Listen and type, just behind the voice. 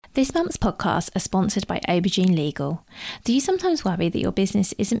This month's podcasts are sponsored by Aubergine Legal. Do you sometimes worry that your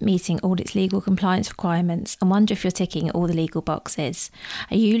business isn't meeting all its legal compliance requirements and wonder if you're ticking all the legal boxes?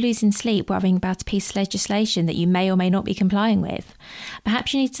 Are you losing sleep worrying about a piece of legislation that you may or may not be complying with?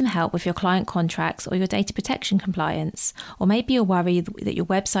 Perhaps you need some help with your client contracts or your data protection compliance. Or maybe you're worried that your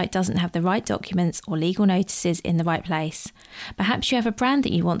website doesn't have the right documents or legal notices in the right place. Perhaps you have a brand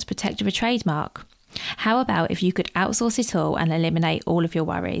that you want to protect with a trademark. How about if you could outsource it all and eliminate all of your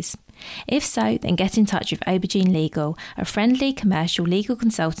worries? If so, then get in touch with Aubergine Legal, a friendly commercial legal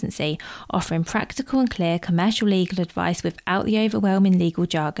consultancy offering practical and clear commercial legal advice without the overwhelming legal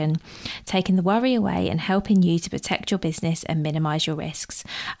jargon, taking the worry away and helping you to protect your business and minimise your risks.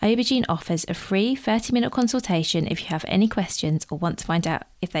 Aubergine offers a free 30-minute consultation if you have any questions or want to find out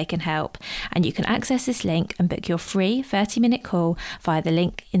if they can help, and you can access this link and book your free 30-minute call via the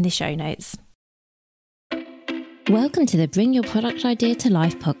link in the show notes. Welcome to the Bring Your Product Idea to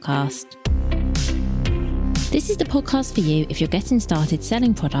Life podcast. This is the podcast for you if you're getting started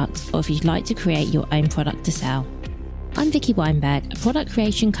selling products or if you'd like to create your own product to sell. I'm Vicki Weinberg, a product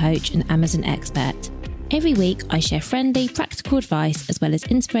creation coach and Amazon expert. Every week I share friendly, practical advice as well as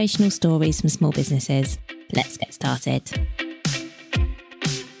inspirational stories from small businesses. Let's get started.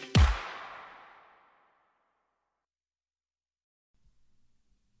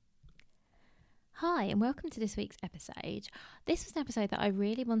 Hi and welcome to this week's episode. This was an episode that I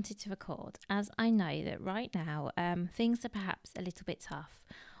really wanted to record as I know that right now things are perhaps a little bit tough.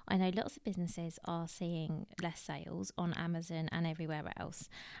 I know lots of businesses are seeing less sales on Amazon and everywhere else,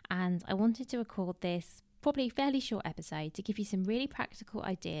 and I wanted to record this probably fairly short episode to give you some really practical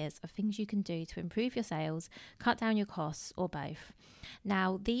ideas of things you can do to improve your sales, cut down your costs, or both.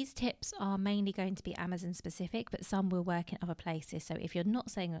 Now, these tips are mainly going to be Amazon specific, but some will work in other places. So if you're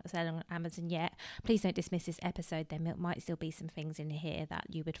not selling on Amazon yet, please don't dismiss this episode. There might still be some things in here that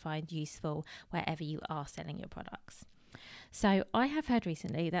you would find useful wherever you are selling your products. So I have heard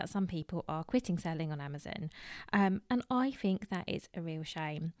recently that some people are quitting selling on Amazon, and I think that is a real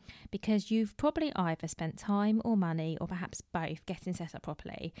shame because you've probably either spent time or money or perhaps both getting set up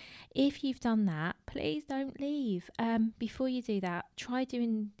properly. If you've done that, please don't leave. Before you do that, try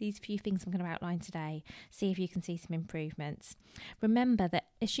doing these few things I'm going to outline today. See if you can see some improvements. Remember that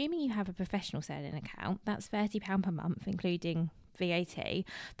assuming you have a professional selling account, that's £30 per month, including VAT,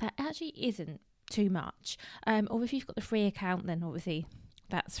 that actually isn't too much, or if you've got the free account, then obviously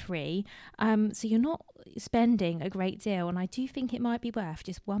that's free, so you're not spending a great deal, and I do think it might be worth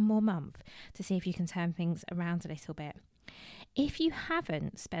just one more month to see if you can turn things around a little bit. If you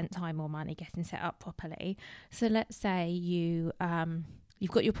haven't spent time or money getting set up properly, so let's say you've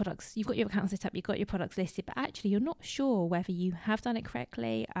got your products, you've got your account set up, you've got your products listed, but actually you're not sure whether you have done it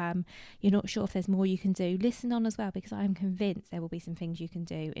correctly, you're not sure if there's more you can do, listen on as well, because I am convinced there will be some things you can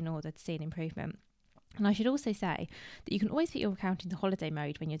do in order to see an improvement. And I should also say that you can always put your account into holiday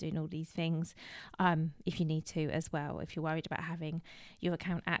mode when you're doing all these things, if you need to as well, if you're worried about having your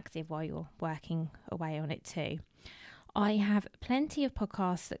account active while you're working away on it too. I have plenty of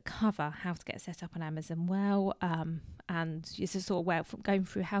podcasts that cover how to get set up on Amazon well, and it's a sort of going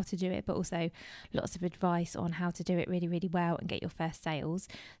through how to do it, but also lots of advice on how to do it really, really well and get your first sales.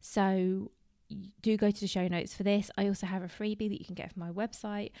 So do go to the show notes for this. I also have a freebie that you can get from my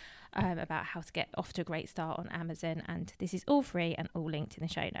website about how to get off to a great start on Amazon, and this is all free and all linked in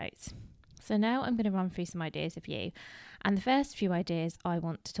the show notes. So now I'm going to run through some ideas with you, and the first few ideas I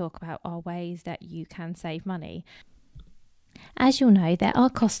want to talk about are ways that you can save money. As you'll know, there are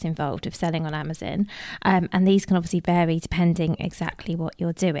costs involved with selling on Amazon, and these can obviously vary depending exactly what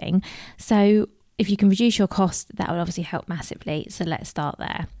you're doing. So if you can reduce your costs, that will obviously help massively. So let's start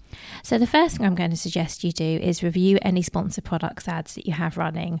there. So the first thing I'm going to suggest you do is review any sponsored products ads that you have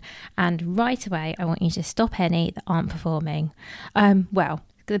running, and right away I want you to stop any that aren't performing. Well,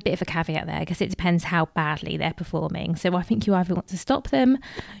 a bit of a caveat there because it depends how badly they're performing. So I think you either want to stop them,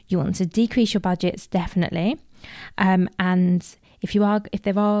 you want to decrease your budgets, definitely. And if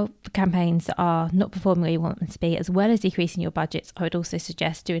there are campaigns that are not performing where you want them to be, as well as decreasing your budgets, I would also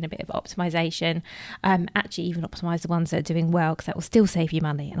suggest doing a bit of optimization. Actually, even optimize the ones that are doing well, because that will still save you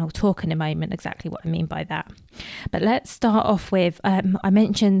money. And I'll talk in a moment exactly what I mean by that. But let's start off with, I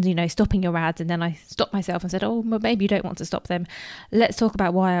mentioned, stopping your ads, and then I stopped myself and said, well, maybe you don't want to stop them. Let's talk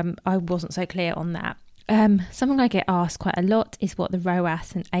about why I wasn't so clear on that. Something I get asked quite a lot is what the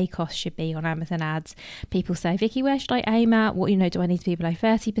ROAS and ACOS should be on Amazon ads. People say, Vicky, where should I aim at? What, do I need to be below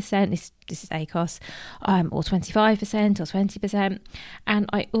 30%? This is ACOS, or 25% or 20%. And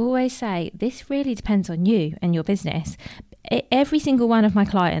I always say, this really depends on you and your business. every single one of my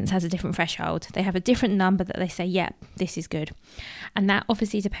clients has a different threshold. They have a different number that they say, yep, this is good. And that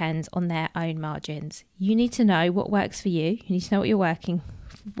obviously depends on their own margins. You need to know what works for you. You need to know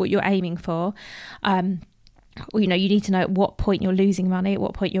what you're aiming for. You need to know at what point you're losing money, at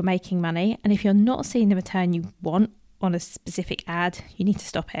what point you're making money. And if you're not seeing the return you want on a specific ad, you need to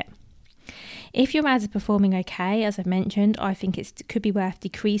stop it. If your ads are performing okay, as I've mentioned, I think it could be worth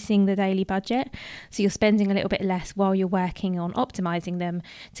decreasing the daily budget. So you're spending a little bit less while you're working on optimizing them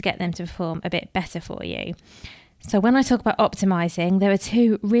to get them to perform a bit better for you. So when I talk about optimizing, there are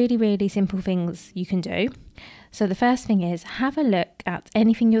two really, really simple things you can do. So the first thing is have a look at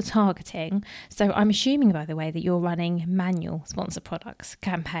anything you're targeting. So I'm assuming, by the way, that you're running manual sponsored products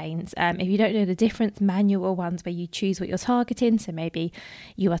campaigns. If you don't know the difference, manual are ones where you choose what you're targeting. So maybe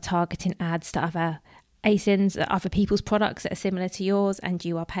you are targeting ads to other ASINs, other people's products that are similar to yours, and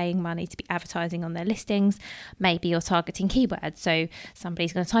you are paying money to be advertising on their listings. Maybe you're targeting keywords. So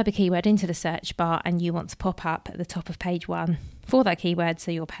somebody's going to type a keyword into the search bar and you want to pop up at the top of page 1 for that keyword,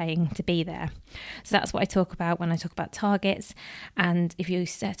 so you're paying to be there. So that's what I talk about when I talk about targets. And if you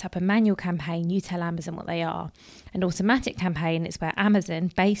set up a manual campaign, you tell Amazon what they are. An automatic campaign is where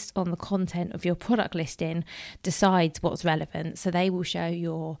Amazon, based on the content of your product listing, decides what's relevant. So they will show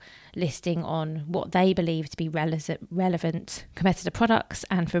your listing on what they believe to be relevant competitor products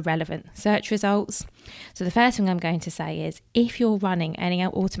and for relevant search results. So the first thing I'm going to say is, if you're running any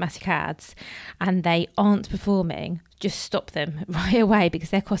automatic ads and they aren't performing, just stop them right away, because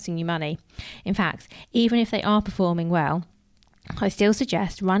they're costing you money. In fact, even if they are performing well, I still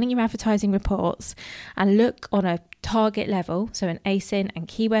suggest running your advertising reports and look on a target level, so an ASIN and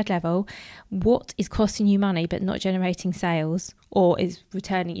keyword level, what is costing you money but not generating sales, or is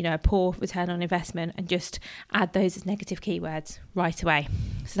returning, a poor return on investment, and just add those as negative keywords right away.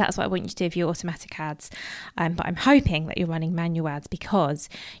 So that's what I want you to do with your automatic ads. But I'm hoping that you're running manual ads, because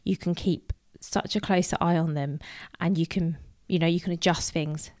you can keep such a closer eye on them, and you can adjust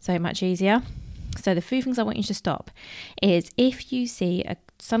things so much easier. So the few things I want you to stop is, if you see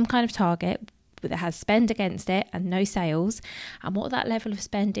some kind of target that has spend against it and no sales, and what that level of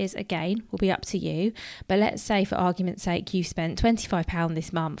spend is, again, will be up to you. But let's say, for argument's sake, you've spent £25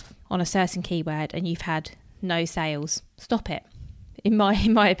 this month on a certain keyword and you've had no sales. Stop it. In my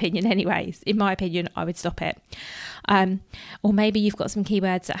opinion, anyways. In my opinion, I would stop it. Or maybe you've got some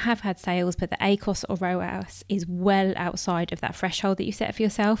keywords that have had sales, but the ACOS or ROAS is well outside of that threshold that you set for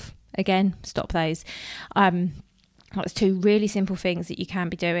yourself. Again, stop those. That's two really simple things that you can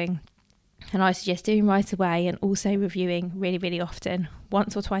be doing, and I suggest doing right away, and also reviewing really, really often,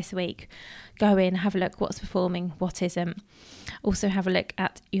 once or twice a week. Go in, have a look what's performing, what isn't. Also have a look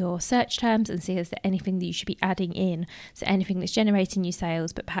at your search terms and see, is there anything that you should be adding in. So anything that's generating you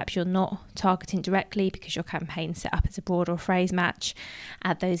sales, but perhaps you're not targeting directly because your campaign's set up as a broad or phrase match.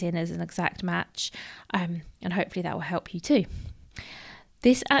 Add those in as an exact match, and hopefully that will help you too.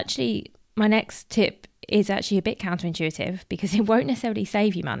 My next tip is actually a bit counterintuitive, because it won't necessarily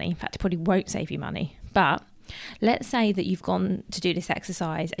save you money. In fact, it probably won't save you money. But let's say that you've gone to do this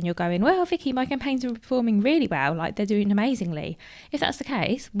exercise and you're going, well, Vicki, my campaigns are performing really well, like they're doing amazingly. If that's the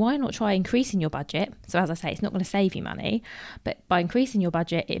case, why not try increasing your budget? So as I say, it's not going to save you money, but by increasing your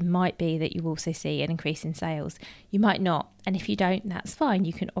budget, it might be that you also see an increase in sales. You might not. And if you don't, that's fine.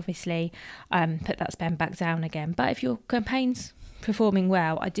 You can obviously put that spend back down again. But if your campaign's performing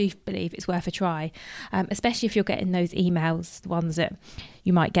well, I do believe it's worth a try, especially if you're getting those emails, the ones that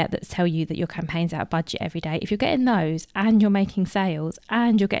you might get that tell you that your campaign's out of budget every day. If you're getting those and you're making sales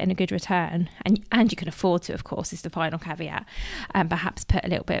and you're getting a good return, and you can afford to, of course, is the final caveat, and perhaps put a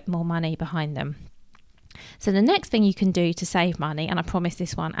little bit more money behind them. So the next thing you can do to save money, and I promise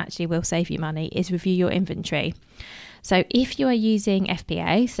this one actually will save you money, is review your inventory. So if you are using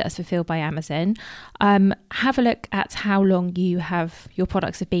FBA, so that's fulfilled by Amazon, have a look at how long your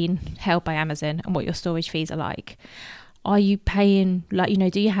products have been held by Amazon and what your storage fees are like. Are you paying,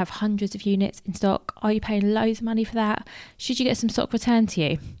 do you have hundreds of units in stock? Are you paying loads of money for that? Should you get some stock returned to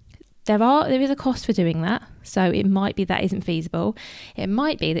you? There is a cost for doing that, so it might be that isn't feasible. It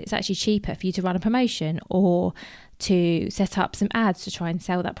might be that it's actually cheaper for you to run a promotion or to set up some ads to try and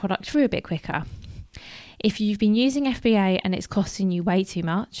sell that product through a bit quicker. If you've been using FBA and it's costing you way too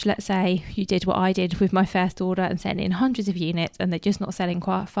much, let's say you did what I did with my first order and sent in hundreds of units and they're just not selling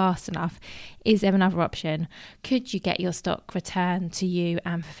quite fast enough, is there another option? Could you get your stock returned to you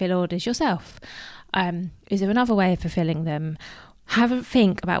and fulfill orders yourself? Is there another way of fulfilling them? Have a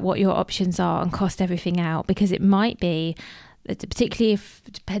think about what your options are and cost everything out, because it might be that, particularly if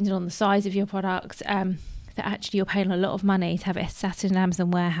depending on the size of your product, that actually you're paying a lot of money to have it sat in an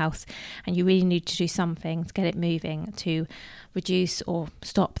Amazon warehouse, and you really need to do something to get it moving to reduce or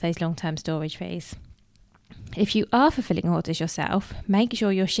stop those long-term storage fees. If you are fulfilling orders yourself, make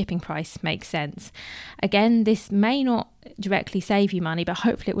sure your shipping price makes sense. Again, this may not directly save you money, but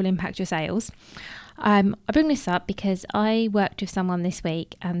hopefully it will impact your sales. I bring this up because I worked with someone this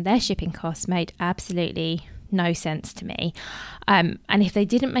week and their shipping costs made absolutely no sense to me. And if they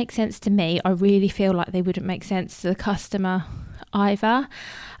didn't make sense to me, I really feel like they wouldn't make sense to the customer either.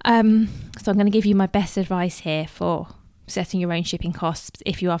 So I'm going to give you my best advice here for setting your own shipping costs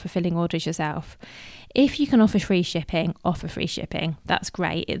if you are fulfilling orders yourself. If you can offer free shipping, offer free shipping. That's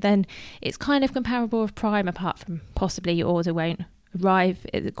great. Then it's kind of comparable with Prime, apart from possibly your order won't arrive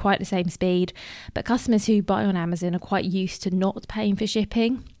at quite the same speed. But customers who buy on Amazon are quite used to not paying for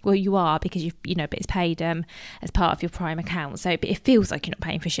shipping. Well, you are, because but it's paid as part of your Prime account. So but it feels like you're not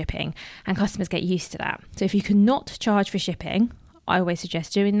paying for shipping, and customers get used to that. So if you cannot charge for shipping, I always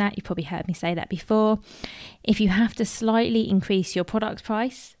suggest doing that. You've probably heard me say that before. If you have to slightly increase your product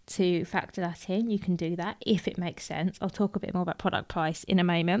price to factor that in, you can do that if it makes sense. I'll talk a bit more about product price in a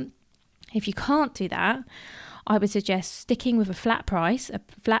moment. If you can't do that, I would suggest sticking with a flat price, a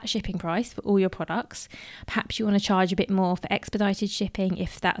flat shipping price for all your products. Perhaps you want to charge a bit more for expedited shipping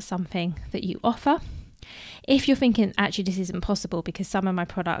if that's something that you offer. If you're thinking, actually, this isn't possible because some of my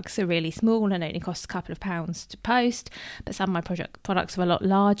products are really small and only cost a couple of pounds to post, but some of my products are a lot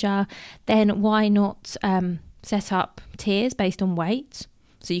larger, then why not set up tiers based on weight?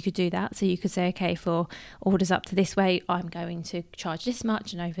 So you could do that. So you could say, okay, for orders up to this weight, I'm going to charge this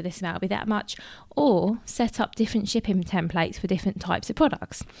much, and over this amount will be that much. Or set up different shipping templates for different types of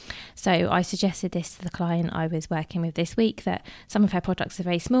products. So I suggested this to the client I was working with this week, that some of her products are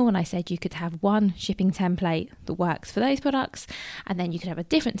very small, and I said you could have one shipping template that works for those products, and then you could have a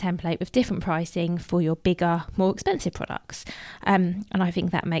different template with different pricing for your bigger, more expensive products. And I think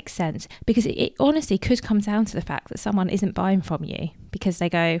that makes sense, because it honestly could come down to the fact that someone isn't buying from you because they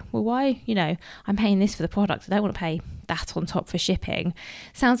go, well, why, I'm paying this for the product, I don't want to pay that on top for shipping.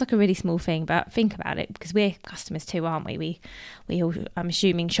 Sounds like a really small thing, but think about it, because we're customers too, aren't we? We all, I'm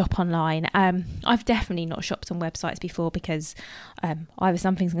assuming, shop online. I've definitely not shopped on websites before because either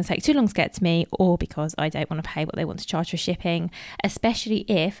something's going to take too long to get to me, or because I don't want to pay what they want to charge for shipping, especially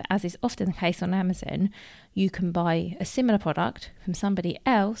if, as is often the case on Amazon, you can buy a similar product from somebody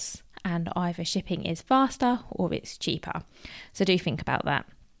else and either shipping is faster or it's cheaper. So do think about that.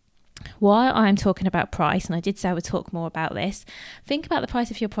 While I'm talking about price, and I did say I would talk more about this, think about the price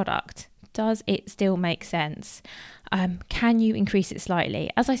of your product. Does it still make sense? Can you increase it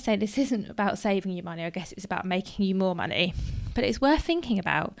slightly? As I say, this isn't about saving you money. I guess it's about making you more money, but it's worth thinking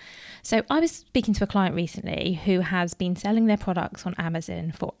about. So I was speaking to a client recently who has been selling their products on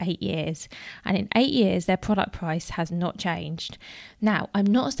Amazon for 8 years. And in 8 years, their product price has not changed. Now, I'm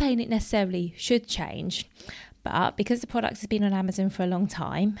not saying it necessarily should change, but because the product has been on Amazon for a long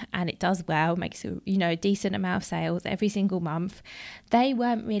time and it does well, makes a decent amount of sales every single month, they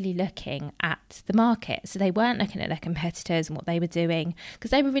weren't really looking at the market. So they weren't looking at their competitors and what they were doing,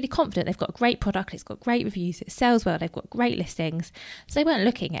 because they were really confident they've got a great product, it's got great reviews, it sells well, they've got great listings. So they weren't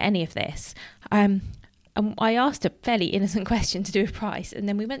looking at any of this. And I asked a fairly innocent question to do with price, and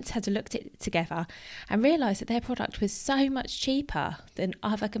then we went to have a look at it together and realised that their product was so much cheaper than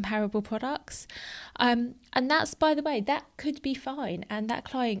other comparable products. And that's, by the way, that could be fine. And that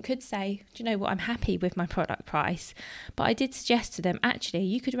client could say, do you know what, I'm happy with my product price. But I did suggest to them, actually,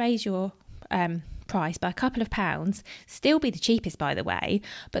 you could raise your price by a couple of pounds, still be the cheapest, by the way,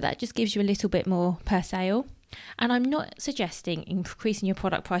 but that just gives you a little bit more per sale. And I'm not suggesting increasing your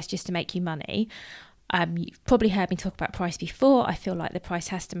product price just to make you money. You've probably heard me talk about price before. I feel like the price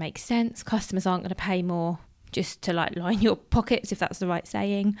has to make sense. Customers aren't going to pay more just to line your pockets, if that's the right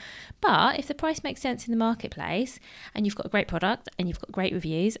saying. But if the price makes sense in the marketplace and you've got a great product and you've got great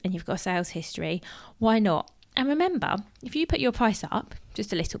reviews and you've got a sales history, why not? And remember, if you put your price up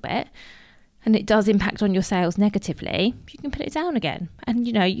just a little bit and it does impact on your sales negatively, you can put it down again. And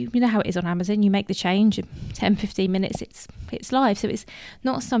you know how it is on Amazon. You make the change in 10-15 minutes, it's live. So it's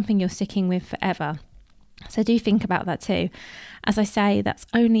not something you're sticking with forever. So do think about that too. As I say, that's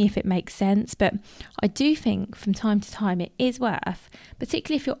only if it makes sense, but I do think from time to time it is worth,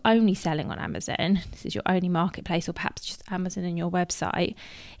 particularly if you're only selling on Amazon, this is your only marketplace, or perhaps just Amazon and your website,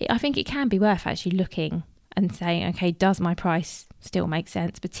 I think it can be worth actually looking and saying, okay, does my price still make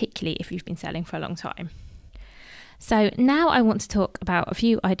sense, particularly if you've been selling for a long time? So now I want to talk about a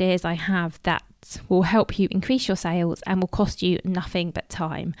few ideas I have that will help you increase your sales and will cost you nothing but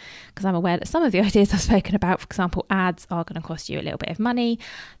time, because I'm aware that some of the ideas I've spoken about, for example, ads, are going to cost you a little bit of money.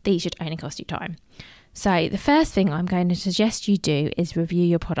 These should only cost you time. So the first thing I'm going to suggest you do is review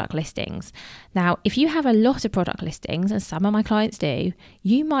your product listings. Now, if you have a lot of product listings, and some of my clients do,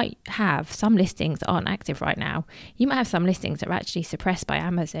 you might have some listings that aren't active right now. You might have some listings that are actually suppressed by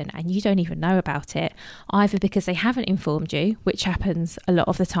Amazon and you don't even know about it, either because they haven't informed you, which happens a lot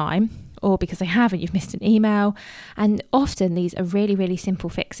of the time, or because they haven't, you've missed an email. And often these are really, really simple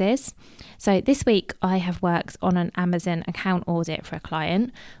fixes. So this week I have worked on an Amazon account audit for a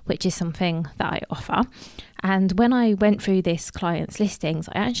client, which is something that I offer. And when I went through this client's listings,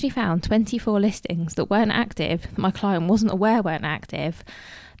 I actually found 24 listings that weren't active, that my client wasn't aware weren't active,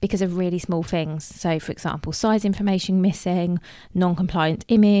 because of really small things. So for example, size information missing, non-compliant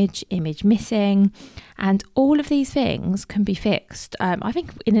image missing, and all of these things can be fixed. I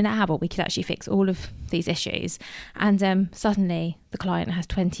think in an hour we could actually fix all of these issues, and suddenly the client has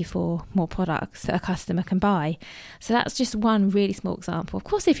 24 more products that a customer can buy. So that's just one really small example. Of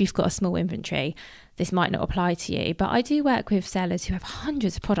course, if you've got a small inventory, this might not apply to you, but I do work with sellers who have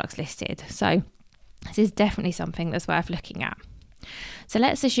hundreds of products listed. So this is definitely something that's worth looking at. So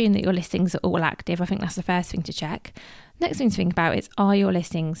let's assume that your listings are all active. I think that's the first thing to check. Next thing to think about is, are your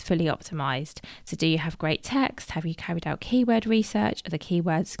listings fully optimized? So do you have great text? Have you carried out keyword research? Are the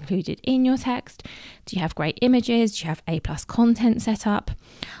keywords included in your text? Do you have great images? Do you have A+ content set up?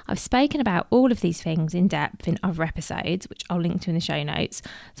 I've spoken about all of these things in depth in other episodes, which I'll link to in the show notes.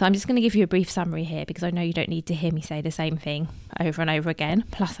 So I'm just going to give you a brief summary here because I know you don't need to hear me say the same thing over and over again.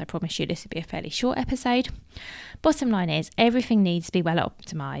 Plus, I promise you this will be a fairly short episode. Bottom line is, everything needs to be well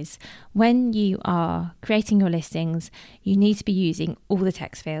optimized. When you are creating your listings, you need to be using all the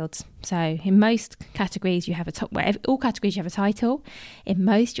text fields. So in most categories you have all categories you have a title. In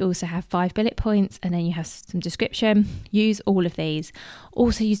most you also have 5 bullet points, and then you have some description. Use all of these.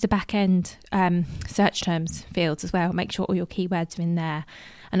 Also use the back end search terms fields as well. Make sure all your keywords are in there,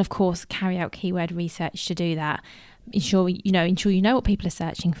 and of course carry out keyword research to do that. Ensure you know what people are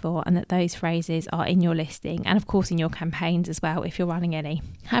searching for, and that those phrases are in your listing, and of course in your campaigns as well if you're running any.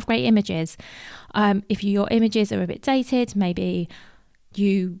 Have great images. If your images are a bit dated, maybe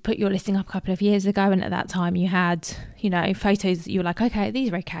you put your listing up a couple of years ago and at that time you had photos that you were like, okay,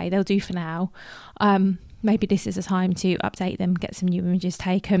 these are okay, they'll do for now. Maybe this is a time to update them, get some new images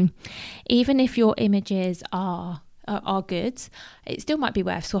taken. Even if your images are good, it still might be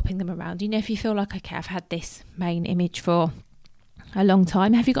worth swapping them around. If you feel like, okay, I've had this main image for a long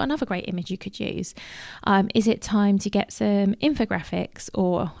time, have you got another great image you could use? Is it time to get some infographics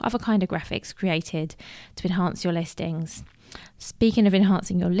or other kind of graphics created to enhance your listings? Speaking of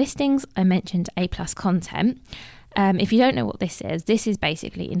enhancing your listings, I mentioned A+ content. If you don't know what this is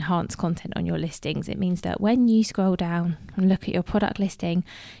basically enhanced content on your listings. It means that when you scroll down and look at your product listing,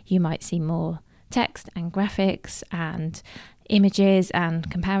 you might see more text and graphics and images and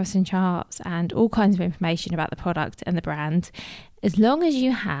comparison charts and all kinds of information about the product and the brand. As long as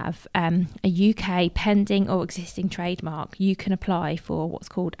you have a UK pending or existing trademark, you can apply for what's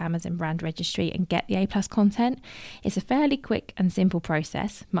called Amazon Brand Registry and get the A+ content. It's a fairly quick and simple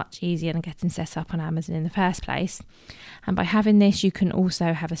process, much easier than getting set up on Amazon in the first place. And by having this, you can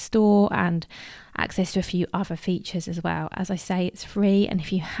also have a store and access to a few other features as well. As I say, it's free, and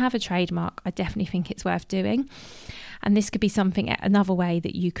if you have a trademark, I definitely think it's worth doing. And this could be another way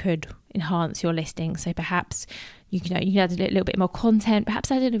that you could enhance your listing. So perhaps you can add a little bit more content.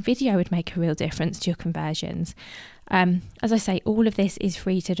 Perhaps adding a video would make a real difference to your conversions. As I say, all of this is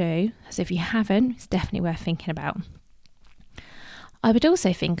free to do. So if you haven't, it's definitely worth thinking about. I would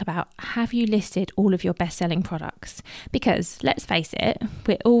also think about, have you listed all of your best-selling products? Because let's face it,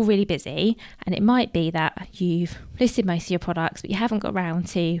 we're all really busy, and it might be that you've listed most of your products, but you haven't got around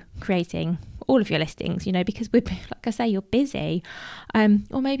to creating all of your listings, because like I say, you're busy.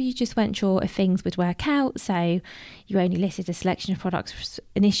 Or maybe you just weren't sure if things would work out, so you only listed a selection of products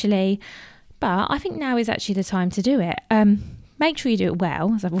initially. But I think now is actually the time to do it. Make sure you do it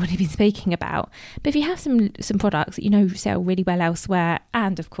well, as I've already been speaking about. But if you have some products that sell really well elsewhere,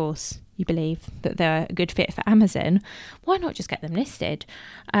 and of course you believe that they're a good fit for Amazon, why not just get them listed?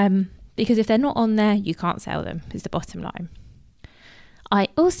 Because if they're not on there, you can't sell them, is the bottom line. I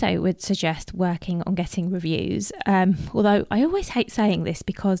also would suggest working on getting reviews, although I always hate saying this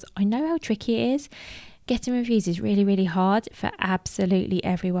because I know how tricky it is. Getting reviews is really, really hard for absolutely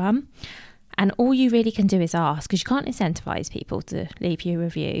everyone. And all you really can do is ask, because you can't incentivize people to leave you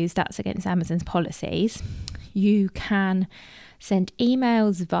reviews. That's against Amazon's policies. You can send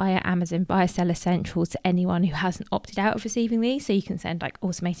emails via Amazon, via Seller Central, to anyone who hasn't opted out of receiving these. So you can send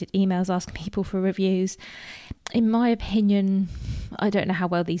automated emails asking people for reviews. In my opinion, I don't know how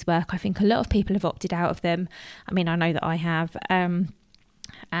well these work. I think a lot of people have opted out of them. I mean, I know that I have.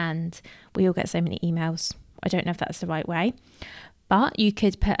 and we all get so many emails. I don't know if that's the right way. But you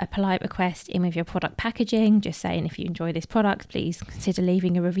could put a polite request in with your product packaging, just saying if you enjoy this product, please consider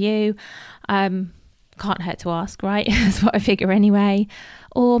leaving a review. Can't hurt to ask, right? That's what I figure anyway.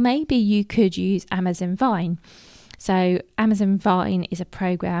 Or maybe you could use Amazon Vine. So Amazon Vine is a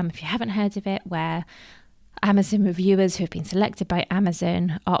program, if you haven't heard of it, where Amazon reviewers who have been selected by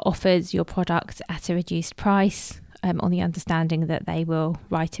Amazon are offered your product at a reduced price, on the understanding that they will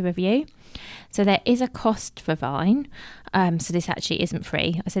write a review. So there is a cost for Vine. So this actually isn't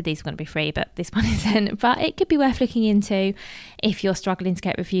free. I said these were going to be free, but this one isn't. But it could be worth looking into if you're struggling to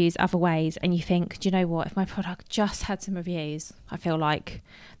get reviews other ways and you think, do you know what, if my product just had some reviews, I feel like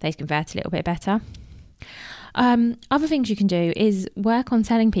they'd convert a little bit better. Other things you can do is work on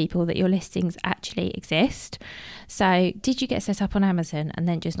telling people that your listings actually exist. So did you get set up on Amazon and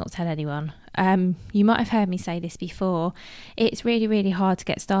then just not tell anyone? You might have heard me say this before. It's really, really hard to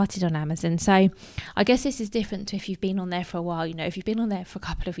get started on Amazon. So I guess this is different to if you've been on there for a while. You know, if you've been on there for a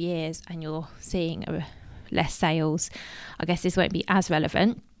couple of years and you're seeing less sales, I guess this won't be as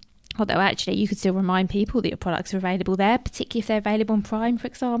relevant. Although actually you could still remind people that your products are available there, particularly if they're available on Prime, for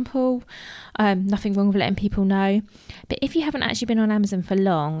example. Nothing wrong with letting people know. But if you haven't actually been on Amazon for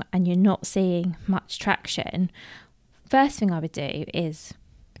long and you're not seeing much traction, first thing I would do is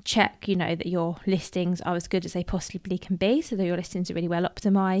check, that your listings are as good as they possibly can be, so that your listings are really well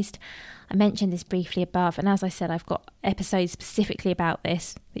optimized. I mentioned this briefly above, and as I said, I've got episodes specifically about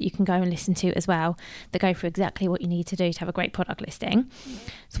this that you can go and listen to as well, that go through exactly what you need to do to have a great product listing.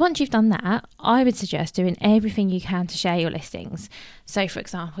 So once you've done that, I would suggest doing everything you can to share your listings. So for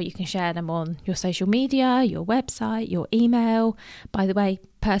example, you can share them on your social media, your website, your email. By the way,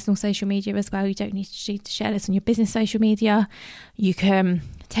 personal social media as well. You don't need to share this on your business social media. You can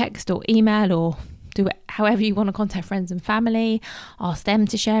text or email or do it however you want to contact friends and family, ask them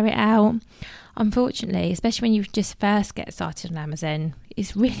to share it out. Unfortunately, especially when you just first get started on Amazon,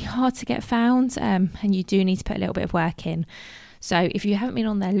 it's really hard to get found, and you do need to put a little bit of work in. So if you haven't been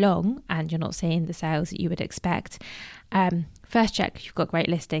on there long and you're not seeing the sales that you would expect, first check you've got great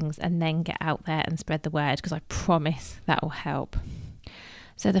listings and then get out there and spread the word, because I promise that will help.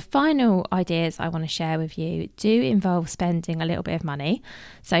 So the final ideas I want to share with you do involve spending a little bit of money.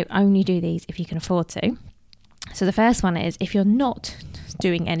 So only do these if you can afford to. So the first one is, if you're not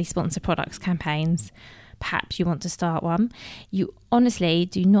doing any sponsored products campaigns, perhaps you want to start one. You honestly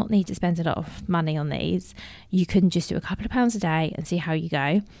do not need to spend a lot of money on these. You can just do a couple of pounds a day and see how you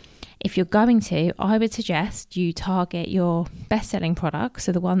go. If you're going to, I would suggest you target your best-selling products,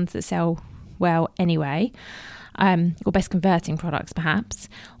 so the ones that sell well anyway, or best converting products perhaps,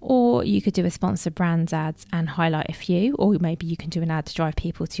 or you could do a sponsored brands ads and highlight a few, or maybe you can do an ad to drive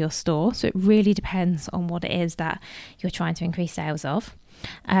people to your store. So it really depends on what it is that you're trying to increase sales of.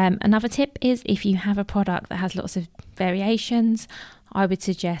 Another tip is, if you have a product that has lots of variations, I would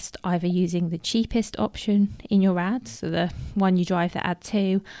suggest either using the cheapest option in your ad, so the one you drive the ad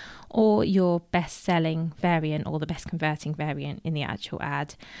to, or your best selling variant or the best converting variant in the actual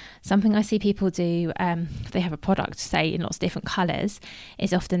ad. Something I see people do, if they have a product, say in lots of different colours,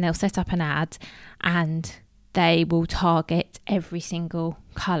 is often they'll set up an ad and they will target every single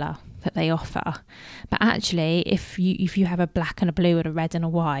colour that they offer. But actually, if you have a black and a blue and a red and a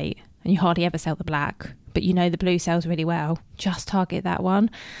white, and you hardly ever sell the black, but the blue sells really well, just target that one,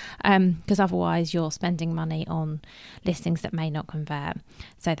 because otherwise you're spending money on listings that may not convert.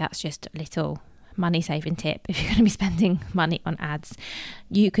 So that's just a little money saving tip if you're going to be spending money on ads.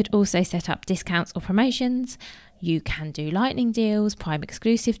 You could also set up discounts or promotions. You can do lightning deals, Prime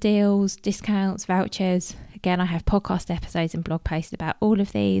exclusive deals, discounts, vouchers. Again, I have podcast episodes and blog posts about all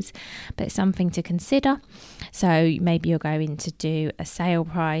of these, but it's something to consider. So maybe you're going to do a sale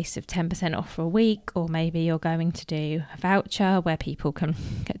price of 10% off for a week, or maybe you're going to do a voucher where people can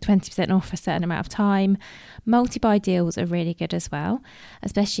get 20% off for a certain amount of time. Multi-buy deals are really good as well,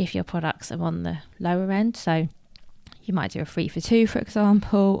 especially if your products are on the lower end. So you might do a 3 for 2, for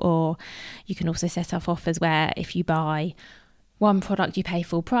example, or you can also set up offers where if you buy one product you pay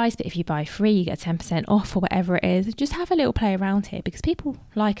full price, but if you buy 3 you get 10% off, or whatever it is. Just have a little play around here, because people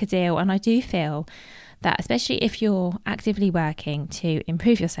like a deal, and I do feel that especially if you're actively working to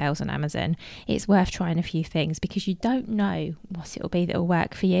improve your sales on Amazon, it's worth trying a few things, because you don't know what it'll be that will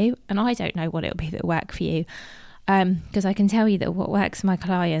work for you, and I don't know what it'll be that will work for you. Because I can tell you that what works for my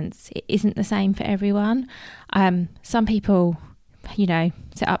clients, it isn't the same for everyone. Some people,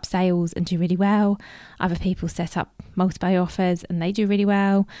 set up sales and do really well. Other people set up multi-buy offers and they do really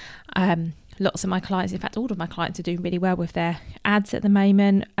well. Lots of my clients, in fact, all of my clients are doing really well with their ads at the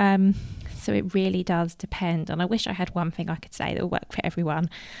moment. So it really does depend. And I wish I had one thing I could say that will work for everyone,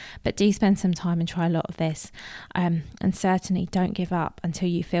 but do spend some time and try a lot of this. And certainly don't give up until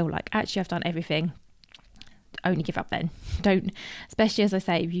you feel like, actually, I've done everything. Only give up then. Don't, especially as I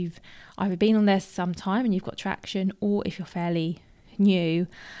say, if you've either been on there some time and you've got traction, or if you're fairly new,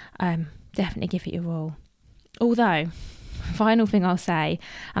 definitely give it your all. Although, final thing I'll say,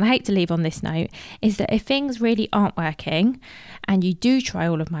 and I hate to leave on this note, is that if things really aren't working and you do try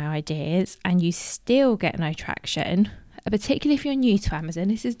all of my ideas and you still get no traction, particularly if you're new to Amazon,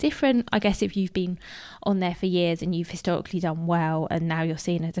 this is different, I guess, if you've been on there for years and you've historically done well and now you're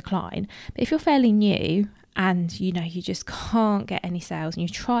seeing a decline. But if you're fairly new and you just can't get any sales and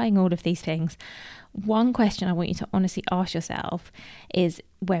you're trying all of these things, one question I want you to honestly ask yourself is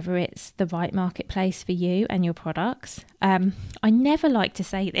whether it's the right marketplace for you and your products. I never like to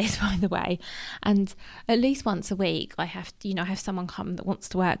say this, by the way, and at least once a week I have someone come that wants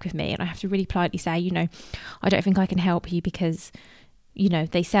to work with me, and I have to really politely say, I don't think I can help you because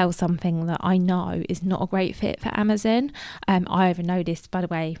they sell something that I know is not a great fit for Amazon. I either know this, by the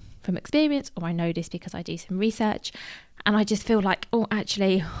way, from experience, or I know this because I do some research, and I just feel like,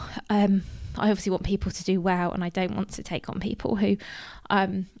 I obviously want people to do well, and I don't want to take on people who, are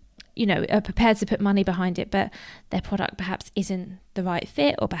prepared to put money behind it, but their product perhaps isn't the right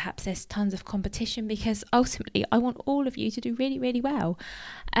fit, or perhaps there's tons of competition, because ultimately I want all of you to do really, really well.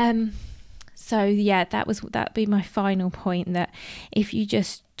 So yeah, that'd be my final point, that if you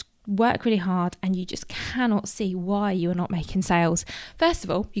just work really hard and you just cannot see why you are not making sales, first of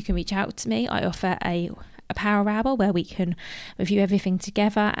all, you can reach out to me. I offer a power hour where we can review everything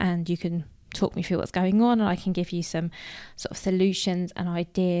together, and you can talk me through what's going on, and I can give you some sort of solutions and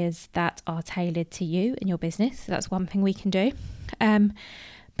ideas that are tailored to you and your business. So that's one thing we can do.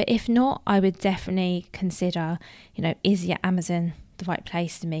 But if not, I would definitely consider, is your Amazon the right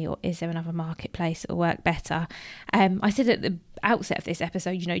place for me, or is there another marketplace that will work better? I said at the outset of this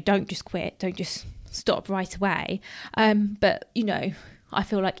episode, don't just quit, don't just stop right away. But I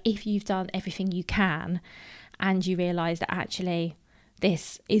feel like if you've done everything you can and you realise that actually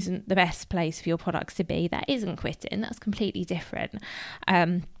this isn't the best place for your products to be, that isn't quitting, that's completely different.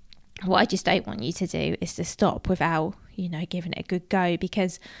 What I just don't want you to do is to stop without, giving it a good go,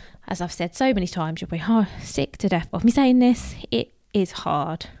 because as I've said so many times, you'll be sick to death of me saying this, it is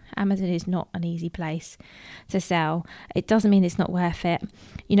hard. Amazon is not an easy place to sell. It doesn't mean it's not worth it.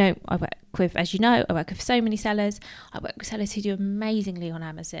 I work with so many sellers. I work with sellers who do amazingly on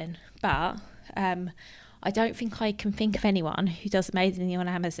Amazon, but I don't think I can think of anyone who does amazingly on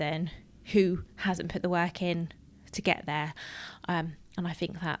Amazon who hasn't put the work in to get there. And I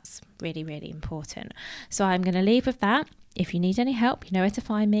think that's really, really important. So I'm going to leave with that. If you need any help, you know where to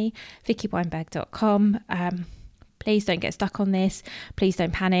find me, VickiWeinberg.com. Please don't get stuck on this. Please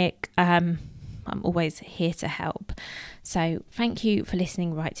don't panic. I'm always here to help. So thank you for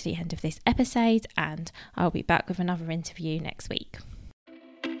listening right to the end of this episode, and I'll be back with another interview next week.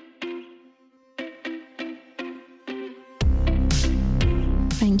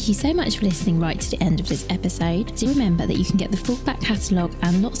 Thank you so much for listening right to the end of this episode. Do remember that you can get the full back catalogue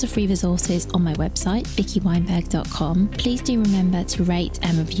and lots of free resources on my website, VickiWeinberg.com. Please do remember to rate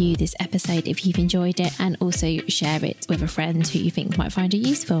and review this episode if you've enjoyed it, and also share it with a friend who you think might find it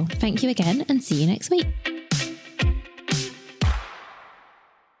useful. Thank you again, and see you next week.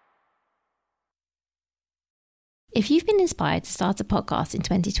 If you've been inspired to start a podcast in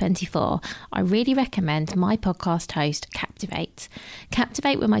 2024, I really recommend my podcast host, Captivate.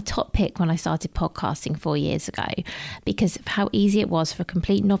 Captivate were my top pick when I started podcasting 4 years ago because of how easy it was for a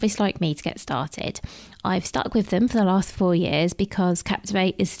complete novice like me to get started. I've stuck with them for the last 4 years because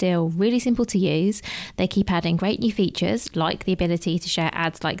Captivate is still really simple to use. They keep adding great new features like the ability to share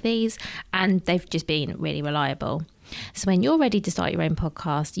ads like these, and they've just been really reliable. So when you're ready to start your own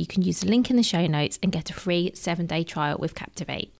podcast, you can use the link in the show notes and get a free 7-day trial with Captivate.